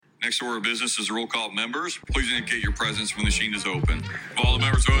Next order of business is a roll call of members. Please indicate your presence when the machine is open. If all the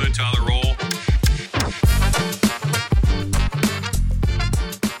members voted, Tyler, roll.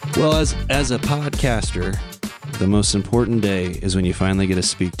 Well, as a podcaster, the most important day is when you finally get to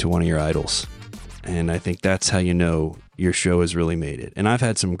speak to one of your idols. And I think that's how you know your show has really made it. And I've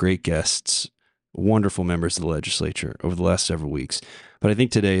had some great guests, wonderful members of the legislature over the last several weeks. But I think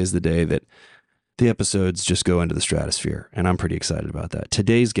today is the day that the episodes just go into the stratosphere, and I'm pretty excited about that.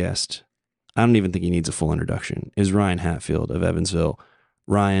 Today's guest, I don't even think he needs a full introduction, is Ryan Hatfield of Evansville.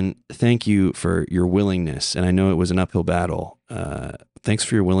 Ryan, thank you for your willingness, and I know it was an uphill battle. Thanks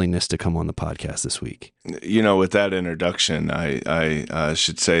for your willingness to come on the podcast this week. You know, with that introduction, I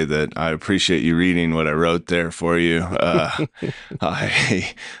should say that I appreciate you reading what I wrote there for you. I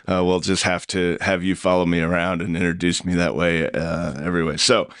will just have to have you follow me around and introduce me that way every way.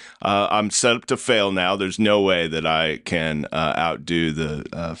 So I'm set up to fail now. There's no way that I can outdo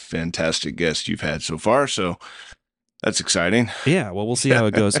the fantastic guest you've had so far. So that's exciting. Yeah, well, we'll see how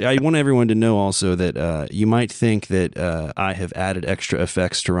it goes. I want everyone to know also that you might think that I have added extra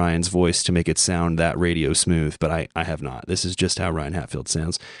effects to Ryan's voice to make it sound that radio smooth, but I have not. This is just how Ryan Hatfield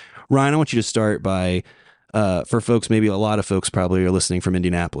sounds. Ryan, I want you to start by, for folks, maybe a lot of folks probably are listening from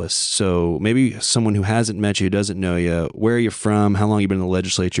Indianapolis, so maybe someone who hasn't met you, doesn't know you, where are you from, how long you've been in the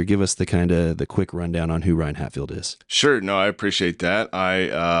legislature, give us the quick rundown on who Ryan Hatfield is. Sure, no, I appreciate that.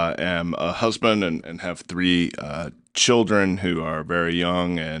 I am a husband and have three children who are very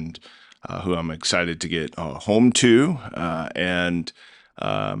young and who I'm excited to get home to. And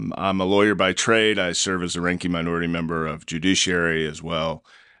I'm a lawyer by trade. I serve as a ranking minority member of judiciary as well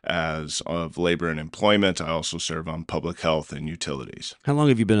as of labor and employment. I also serve on public health and utilities. How long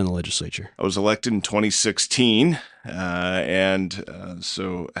have you been in the legislature? I was elected in 2016 and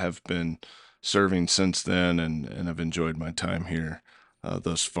so have been serving since then and have enjoyed my time here.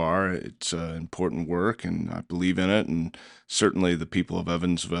 Thus far. It's important work, and I believe in it, and certainly the people of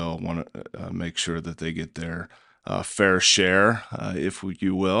Evansville want to make sure that they get their fair share, if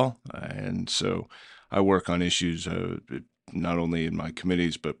you will. And so I work on issues not only in my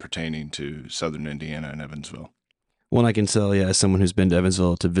committees, but pertaining to Southern Indiana and Evansville. Well, I can tell you, as someone who's been to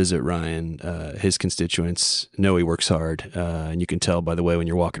Evansville to visit Ryan, his constituents know he works hard, and you can tell by the way when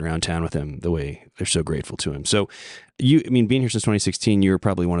you're walking around town with him, the way they're so grateful to him. So, being here since 2016, you were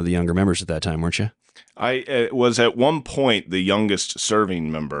probably one of the younger members at that time, weren't you? I was at one point the youngest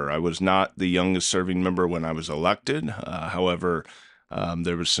serving member. I was not the youngest serving member when I was elected. However,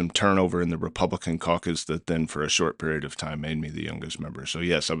 there was some turnover in the Republican caucus that then for a short period of time made me the youngest member. So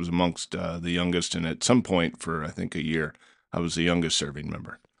yes, I was amongst the youngest, and at some point for I think a year, I was the youngest serving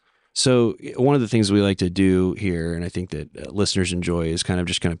member. So one of the things we like to do here, and I think that listeners enjoy, is kind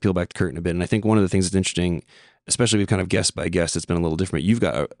of peel back the curtain a bit. And I think one of the things that's interesting, especially with kind of guest by guest, it's been a little different. You've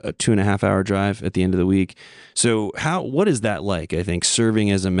got a 2.5 hour drive at the end of the week. So what is that like? I think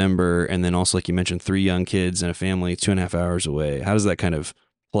serving as a member, and then also, like you mentioned, 3 young kids and a family 2.5 hours away. How does that kind of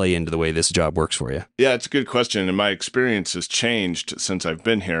play into the way this job works for you? Yeah, it's a good question. And my experience has changed since I've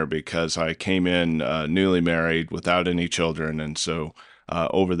been here because I came in newly married without any children. And so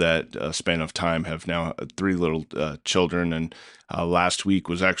over that span of time have now 3 little children. And last week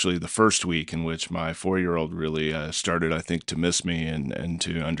was actually the first week in which my 4-year-old really started, I think, to miss me and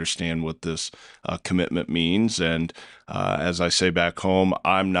to understand what this commitment means. And as I say back home,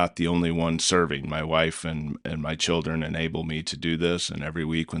 I'm not the only one serving. My wife and my children enable me to do this. And every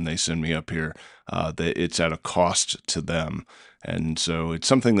week when they send me up here, it's at a cost to them. And so it's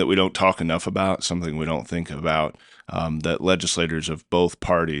something that we don't talk enough about, something we don't think about, that legislators of both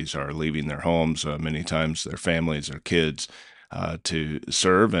parties are leaving their homes, many times their families, their kids, to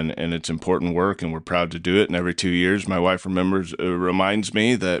serve, and it's important work, and we're proud to do it. And every 2 years, my wife reminds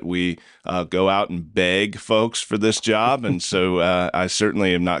me that we go out and beg folks for this job, and so I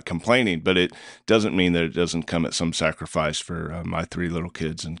certainly am not complaining, but it doesn't mean that it doesn't come at some sacrifice for my 3 little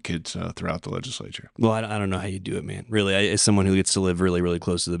kids and kids throughout the legislature. Well, I don't know how you do it, man. Really, as someone who gets to live really, really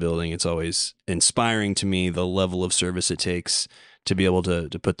close to the building, it's always inspiring to me the level of service it takes to be able to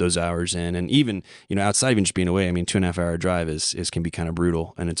put those hours in. And even, outside even just being away, 2.5 hour drive can be kind of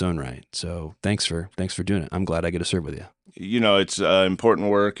brutal in its own right. So thanks for doing it. I'm glad I get to serve with you. It's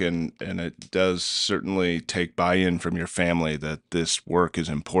important work, and it does certainly take buy-in from your family that this work is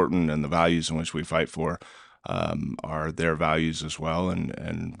important, and the values in which we fight for are their values as well,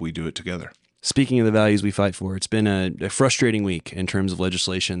 and we do it together. Speaking of the values we fight for, it's been a frustrating week in terms of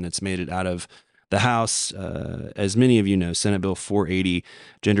legislation that's made it out of the House. As many of you know, Senate Bill 480,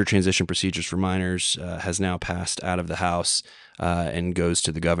 Gender Transition Procedures for Minors, has now passed out of the House and goes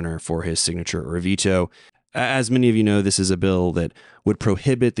to the governor for his signature or veto. as many of you know, this is a bill that would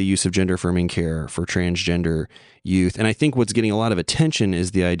prohibit the use of gender-affirming care for transgender youth. And I think what's getting a lot of attention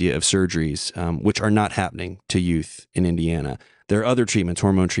is the idea of surgeries, which are not happening to youth in Indiana. There are other treatments,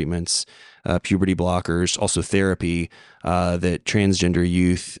 hormone treatments, puberty blockers, also therapy that transgender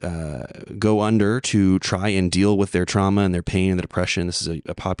youth go under to try and deal with their trauma and their pain and the depression. This is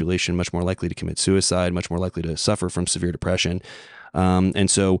a population much more likely to commit suicide, much more likely to suffer from severe depression. And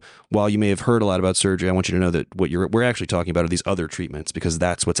so while you may have heard a lot about surgery, I want you to know that we're actually talking about are these other treatments, because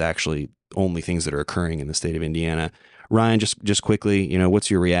that's what's actually only things that are occurring in the state of Indiana. Ryan, just quickly,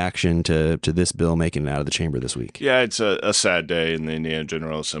 what's your reaction to this bill making it out of the chamber this week? Yeah, it's a sad day in the Indiana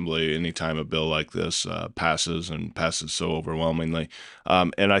General Assembly anytime a bill like this passes so overwhelmingly.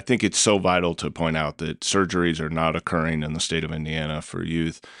 And I think it's so vital to point out that surgeries are not occurring in the state of Indiana for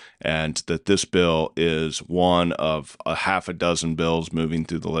youth, and that this bill is one of a half a dozen bills moving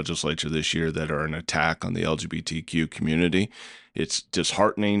through the legislature this year that are an attack on the LGBTQ community. It's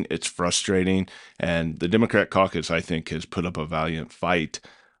disheartening, it's frustrating, and the Democrat caucus, I think, has put up a valiant fight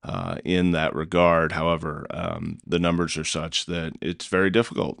in that regard. However, the numbers are such that it's very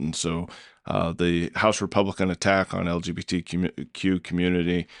difficult. And so the House Republican attack on LGBTQ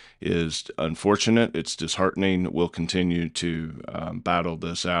community is unfortunate. It's disheartening. We'll continue to battle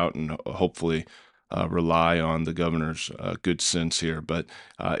this out and hopefully rely on the governor's good sense here. But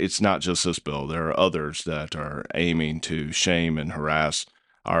it's not just this bill. There are others that are aiming to shame and harass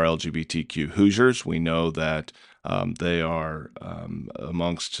our LGBTQ Hoosiers. We know that they are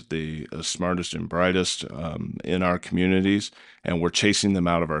amongst the smartest and brightest in our communities, and we're chasing them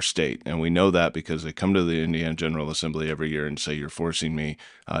out of our state. And we know that because they come to the Indiana General Assembly every year and say, you're forcing me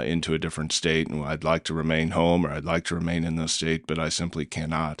into a different state, and I'd like to remain home, or I'd like to remain in this state, but I simply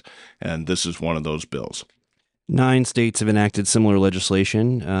cannot. And this is one of those bills. 9 states have enacted similar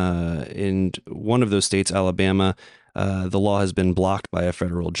legislation. In one of those states, Alabama, the law has been blocked by a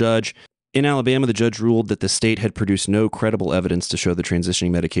federal judge. In Alabama, the judge ruled that the state had produced no credible evidence to show the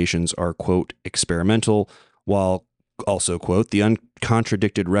transitioning medications are, quote, experimental, while also, quote, the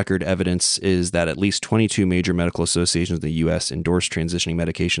uncontradicted record evidence is that at least 22 major medical associations in the U.S. endorse transitioning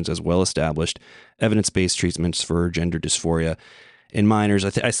medications as well-established evidence-based treatments for gender dysphoria in minors.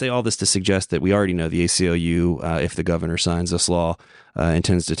 I say all this to suggest that we already know the ACLU, if the governor signs this law,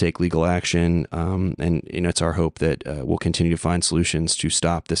 intends to take legal action. And it's our hope that we'll continue to find solutions to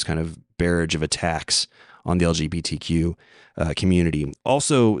stop this kind of barrage of attacks on the LGBTQ community.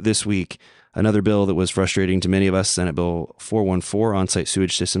 Also this week, another bill that was frustrating to many of us, Senate Bill 414, on-site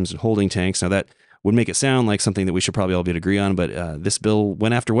sewage systems and holding tanks. Now that would make it sound like something that we should probably all be able to agree on, but this bill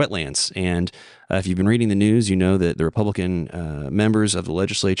went after wetlands. And if you've been reading the news, you know that the Republican members of the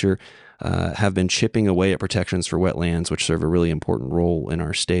legislature have been chipping away at protections for wetlands, which serve a really important role in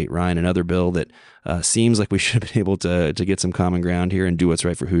our state. Ryan, another bill that seems like we should have been able to get some common ground here and do what's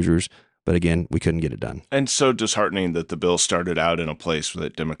right for Hoosiers. But again, we couldn't get it done. And so disheartening that the bill started out in a place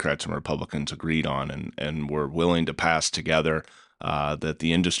that Democrats and Republicans agreed on and were willing to pass together, that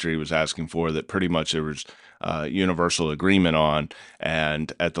the industry was asking for, that pretty much there was universal agreement on.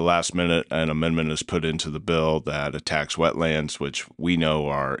 And at the last minute, an amendment is put into the bill that attacks wetlands, which we know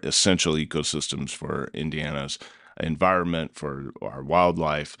are essential ecosystems for Indiana's environment, for our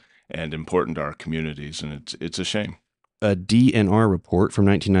wildlife, and important to our communities. And it's a shame. A DNR report from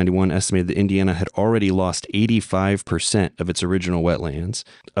 1991 estimated that Indiana had already lost 85% of its original wetlands.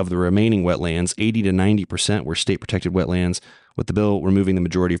 Of the remaining wetlands, 80 to 90% were state-protected wetlands. With the bill removing the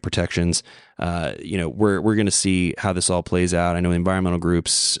majority of protections, we're going to see how this all plays out. I know environmental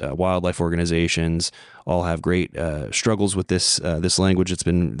groups, wildlife organizations all have great struggles with this language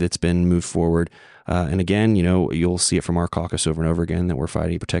that's been moved forward. And again, you'll see it from our caucus over and over again that we're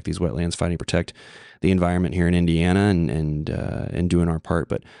fighting to protect these wetlands, fighting to protect the environment here in Indiana, and doing our part.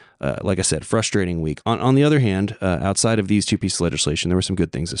 But like I said, frustrating week. On the other hand, outside of these two pieces of legislation, there were some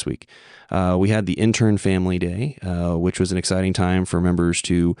good things this week. We had the Intern Family Day, which was an exciting time for members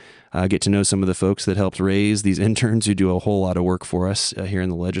to get to know some of the folks that helped raise these interns who do a whole lot of work for us here in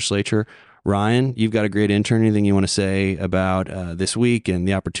the legislature. Ryan, you've got a great intern. Anything you want to say about this week and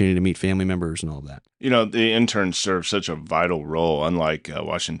the opportunity to meet family members and all of that? The interns serve such a vital role. Unlike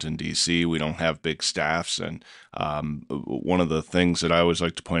Washington, D.C., we don't have big staffs. And one of the things that I always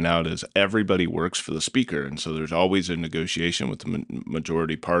like to point out is everybody works for the speaker. And so there's always a negotiation with the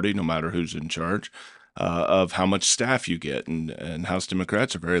majority party, no matter who's in charge. of how much staff you get. And House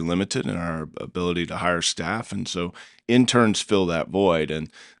Democrats are very limited in our ability to hire staff. And so interns fill that void,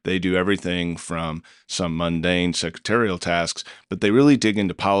 and they do everything from some mundane secretarial tasks, but they really dig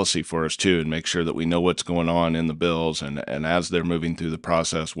into policy for us too and make sure that we know what's going on in the bills, and as they're moving through the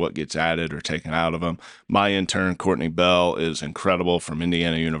process, what gets added or taken out of them. My intern, Courtney Bell, is incredible from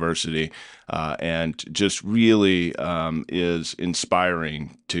Indiana University, and just really is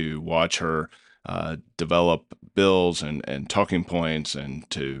inspiring to watch her develop bills and talking points, and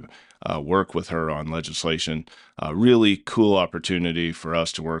to work with her on legislation. Really cool opportunity for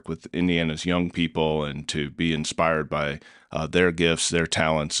us to work with Indiana's young people and to be inspired by their gifts, their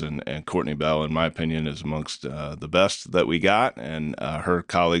talents, and Courtney Bell, in my opinion, is amongst the best that we got, and her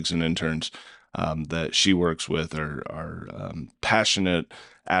colleagues and interns that she works with are passionate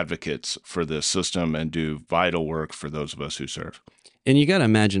advocates for this system and do vital work for those of us who serve. And you got to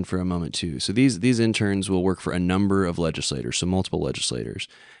imagine for a moment, too. So these interns will work for a number of legislators, so multiple legislators.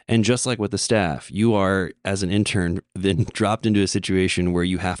 And just like with the staff, you are, as an intern, then dropped into a situation where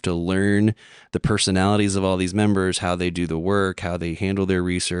you have to learn the personalities of all these members, how they do the work, how they handle their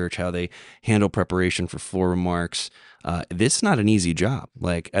research, how they handle preparation for floor remarks. This is not an easy job.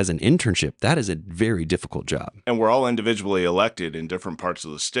 Like, as an internship, that is a very difficult job. And we're all individually elected in different parts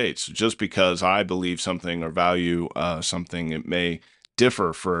of the state. So just because I believe something or value something, it may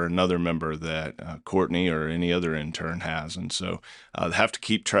differ for another member that Courtney or any other intern has. And so they have to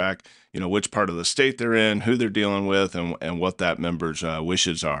keep track, which part of the state they're in, who they're dealing with, and what that member's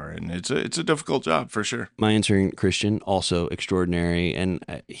wishes are. And it's a difficult job for sure. My intern, Christian, also extraordinary. And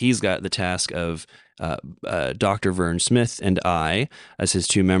he's got the task of Dr. Vern Smith and I as his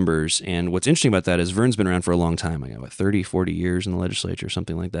two members. And what's interesting about that is Vern's been around for a long time. 30, 40 years in the legislature,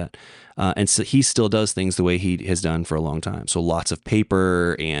 something like that. And so he still does things the way he has done for a long time. So lots of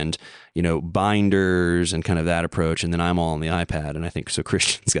paper and, binders and kind of that approach. And then I'm all on the iPad. And I think so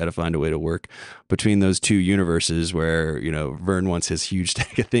Christian's got to find a way to work between those two universes where, Vern wants his huge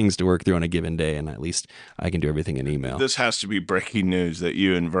stack of things to work through on a given day. And at least I can do everything in email. This has to be breaking news that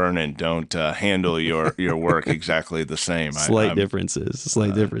you and Vernon don't handle your work exactly the same. Slight differences.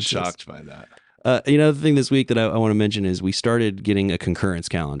 Shocked by that. The thing this week that I want to mention is we started getting a concurrence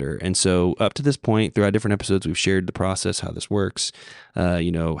calendar. And so up to this point, throughout different episodes, we've shared the process, how this works.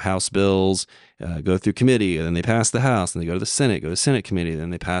 House bills go through committee, and then they pass the House, and they go to the Senate, go to Senate committee,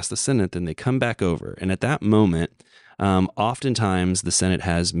 then they pass the Senate, then they come back over. And at that moment, oftentimes the Senate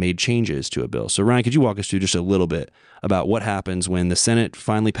has made changes to a bill. So Ryan, could you walk us through just a little bit about what happens when the Senate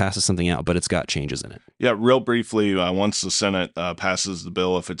finally passes something out, but it's got changes in it? Yeah, real briefly, once the Senate passes the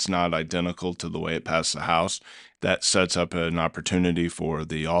bill, if it's not identical to the way it passed the House, that sets up an opportunity for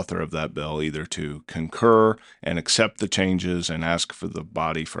the author of that bill either to concur and accept the changes and ask for the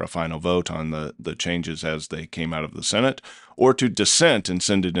body for a final vote on the changes as they came out of the Senate, or to dissent and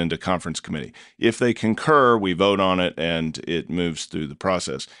send it into conference committee. If they concur, we vote on it and it moves through the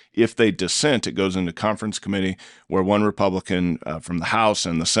process. If they dissent, it goes into conference committee, where one Republican from the House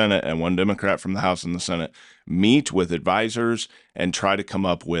and the Senate and one Democrat from the House and the Senate meet with advisors and try to come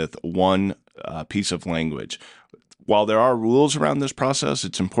up with one piece of language. While there are rules around this process,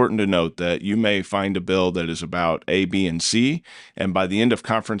 it's important to note that you may find a bill that is about A, B, and C, and by the end of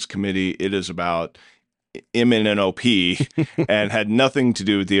conference committee, it is about M, N, and O, P, and had nothing to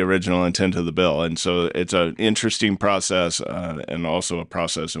do with the original intent of the bill. And so it's an interesting process, and also a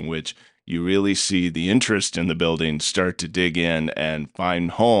process in which you really see the interest in the building start to dig in and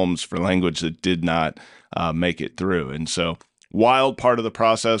find homes for language that did not make it through. And so wild part of the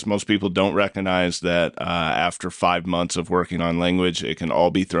process. Most people don't recognize that after 5 months of working on language, it can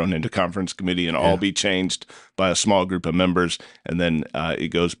all be thrown into conference committee and all be changed by a small group of members. And then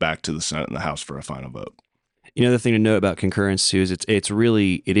it goes back to the Senate and the House for a final vote. The thing to note about concurrence too is it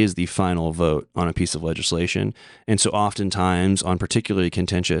is the final vote on a piece of legislation. And so oftentimes on particularly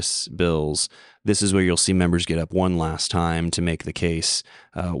contentious bills, this is where you'll see members get up one last time to make the case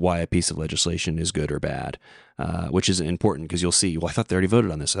why a piece of legislation is good or bad, which is important because you'll see, well, I thought they already voted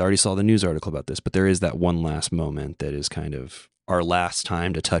on this. I already saw the news article about this, but there is that one last moment that is kind of our last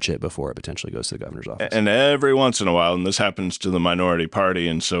time to touch it before it potentially goes to the governor's office. And every once in a while, and this happens to the minority party,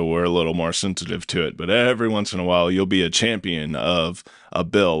 and so we're a little more sensitive to it, but every once in a while, you'll be a champion of a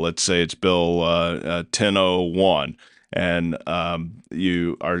bill. Let's say it's Bill 1001. And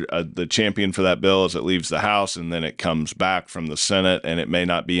you are the champion for that bill as it leaves the House, and then it comes back from the Senate, and it may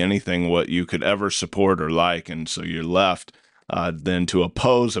not be anything what you could ever support or like, and so you're left then to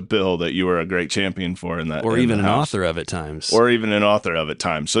oppose a bill that you were a great champion for in that, or in even the an House. author of at times, or even an author of at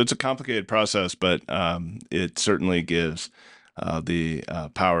times. So it's a complicated process, but it certainly gives the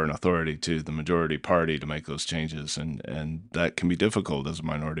power and authority to the majority party to make those changes, and that can be difficult as a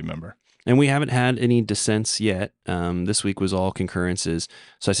minority member. And we haven't had any dissents yet. This week was all concurrences.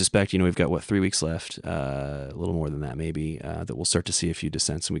 So I suspect, we've got, 3 weeks left, a little more than that maybe, that we'll start to see a few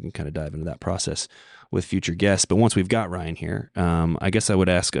dissents, and we can kind of dive into that process with future guests. But once we've got Ryan here, I guess I would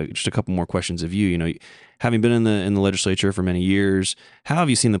ask just a couple more questions of you. Having been in the legislature for many years, how have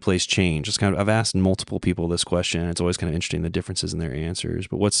you seen the place change? I've asked multiple people this question. It's always kind of interesting, the differences in their answers.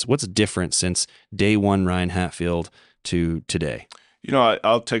 But what's different since day one Ryan Hatfield to today?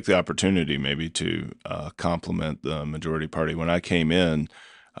 I'll take the opportunity maybe to compliment the majority party. When I came in,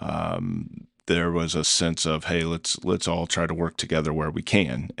 there was a sense of, hey, let's all try to work together where we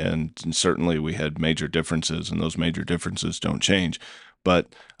can. And certainly we had major differences, and those major differences don't change.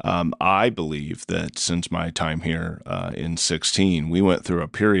 But I believe that since my time here in 2016, we went through a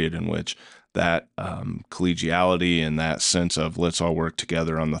period in which that collegiality and that sense of let's all work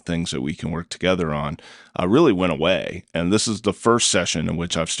together on the things that we can work together on really went away. And this is the first session in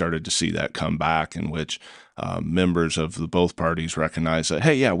which I've started to see that come back, in which members of both parties recognize that,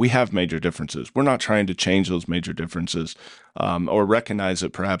 hey, yeah, we have major differences. We're not trying to change those major differences or recognize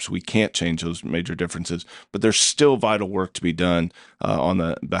that perhaps we can't change those major differences, but there's still vital work to be done on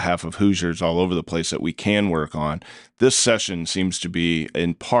the behalf of Hoosiers all over the place that we can work on. This session seems to be,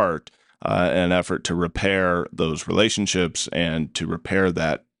 in part, an effort to repair those relationships and to repair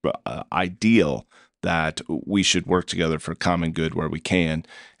that ideal that we should work together for common good where we can,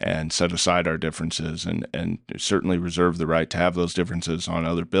 and set aside our differences and certainly reserve the right to have those differences on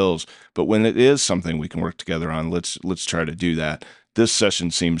other bills. But when it is something we can work together on, let's try to do that. This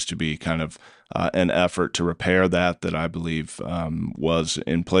session seems to be kind of an effort to repair that I believe was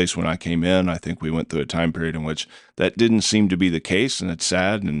in place when I came in. I think we went through a time period in which that didn't seem to be the case, and it's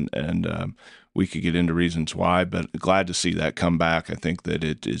sad, and we could get into reasons why, but glad to see that come back. I think that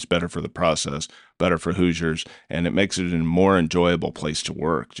it is better for the process, better for Hoosiers, and it makes it a more enjoyable place to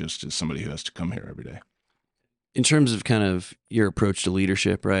work, just as somebody who has to come here every day. In terms of kind of your approach to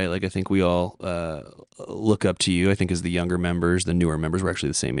leadership, right? Like, I think we all look up to you. I think as the younger members, the newer members, we're actually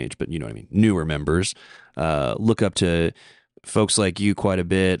the same age, but you know what I mean? Newer members look up to folks like you quite a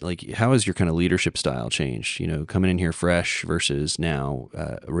bit. Like, how has your kind of leadership style changed, coming in here fresh versus now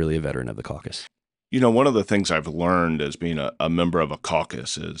really a veteran of the caucus? One of the things I've learned as being a member of a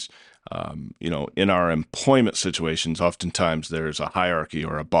caucus is, in our employment situations, oftentimes there's a hierarchy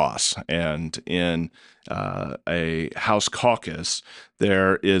or a boss. And in a House caucus,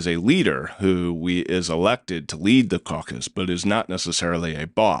 there is a leader who is elected to lead the caucus, but is not necessarily a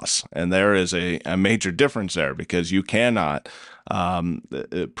boss. And there is a major difference there, because you cannot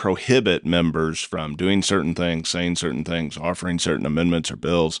prohibit members from doing certain things, saying certain things, offering certain amendments or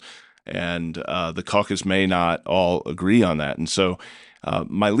bills. And the caucus may not all agree on that. And so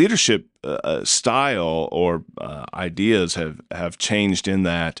my leadership style or ideas have changed in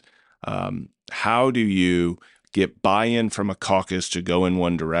that how do you get buy-in from a caucus to go in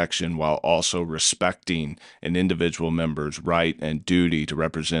one direction while also respecting an individual member's right and duty to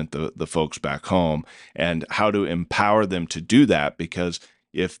represent the folks back home, and how to empower them to do that, because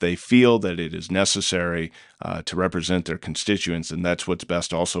if they feel that it is necessary to represent their constituents, and that's what's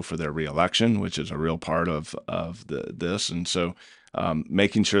best also for their reelection, which is a real part of this. And so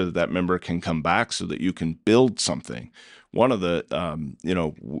making sure that member can come back so that you can build something. One of the,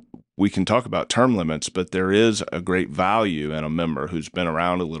 we can talk about term limits, but there is a great value in a member who's been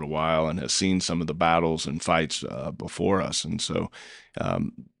around a little while and has seen some of the battles and fights before us. And so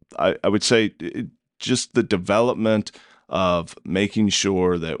I would say just the development of making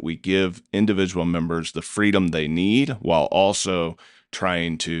sure that we give individual members the freedom they need while also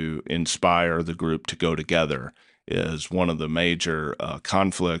trying to inspire the group to go together is one of the major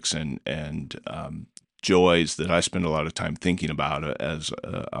conflicts and joys that I spend a lot of time thinking about as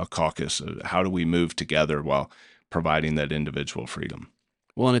a caucus. How do we move together while providing that individual freedom?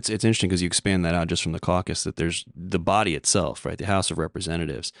 Well, and it's interesting because you expand that out just from the caucus, that there's the body itself, right? The House of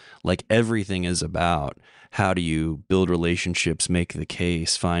Representatives. Like, everything is about how do you build relationships, make the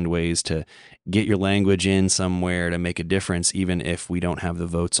case, find ways to get your language in somewhere to make a difference, even if we don't have the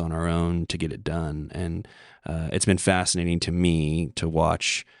votes on our own to get it done. And it's been fascinating to me to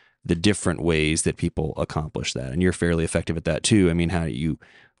watch the different ways that people accomplish that. And you're fairly effective at that too. I mean, how do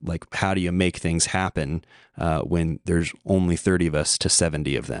you make things happen when there's only 30 of us to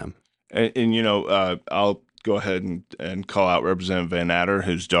 70 of them? And I'll go ahead and call out Representative Van Adder,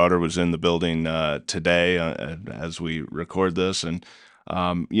 whose daughter was in the building today as we record this. And,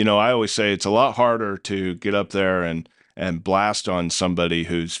 I always say it's a lot harder to get up there and and blast on somebody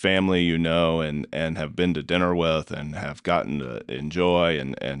whose family you know and have been to dinner with and have gotten to enjoy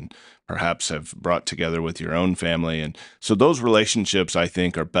and perhaps have brought together with your own family. And so those relationships, I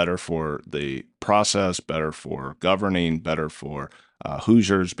think, are better for the process, better for governing, better for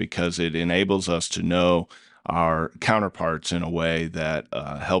Hoosiers, because it enables us to know our counterparts in a way that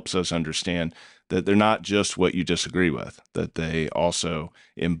helps us understand that they're not just what you disagree with, that they also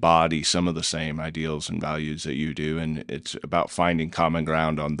embody some of the same ideals and values that you do. And it's about finding common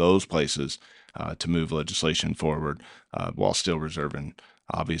ground on those places to move legislation forward while still reserving,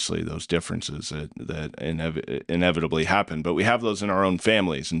 obviously, those differences that inevitably happen. But we have those in our own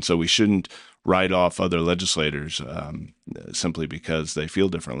families, and so we shouldn't write off other legislators simply because they feel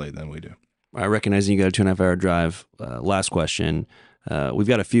differently than we do. I recognize you got a 2.5-hour drive. Last question. We've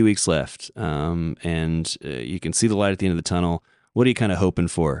got a few weeks left, and you can see the light at the end of the tunnel. What are you kind of hoping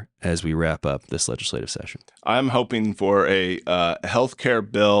for as we wrap up this legislative session? I'm hoping for a healthcare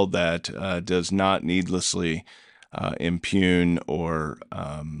bill that does not needlessly impugn or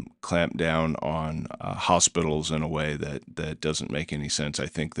clamp down on hospitals in a way that doesn't make any sense. I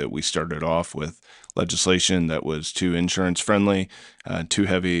think that we started off with legislation that was too insurance friendly, too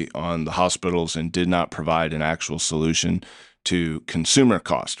heavy on the hospitals, and did not provide an actual solution to consumer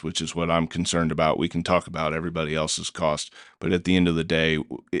cost, which is what I'm concerned about. We can talk about everybody else's cost, but at the end of the day,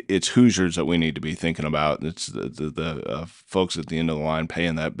 it's Hoosiers that we need to be thinking about. It's the folks at the end of the line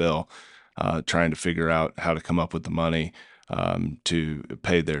paying that bill, trying to figure out how to come up with the money to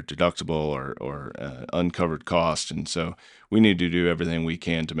pay their deductible or uncovered cost. And so we need to do everything we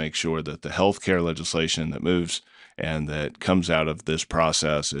can to make sure that the healthcare legislation that moves and that comes out of this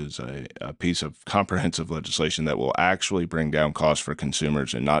process is a piece of comprehensive legislation that will actually bring down costs for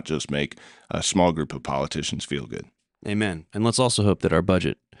consumers and not just make a small group of politicians feel good. Amen. And let's also hope that our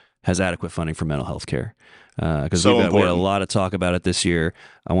budget has adequate funding for mental health care. Because So we had a important. lot of talk about it this year.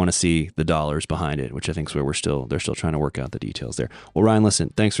 I want to see the dollars behind it, which I think is where they're still trying to work out the details there. Well, Ryan, listen,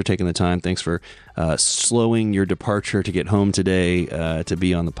 thanks for taking the time. Thanks for slowing your departure to get home today to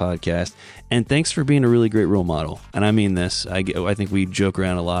be on the podcast. And thanks for being a really great role model. And I mean this. I think we joke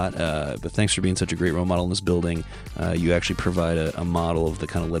around a lot, but thanks for being such a great role model in this building. You actually provide a model of the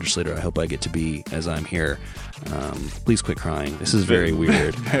kind of legislator I hope I get to be as I'm here. Please quit crying. This is very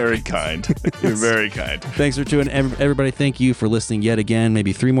weird. Very kind. You're very kind. Thanks for tuning in. Everybody, thank you for listening yet again.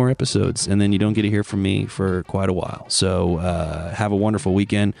 Maybe 3 more episodes, and then you don't get to hear from me for quite a while. So have a wonderful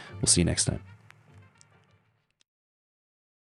weekend. We'll see you next time.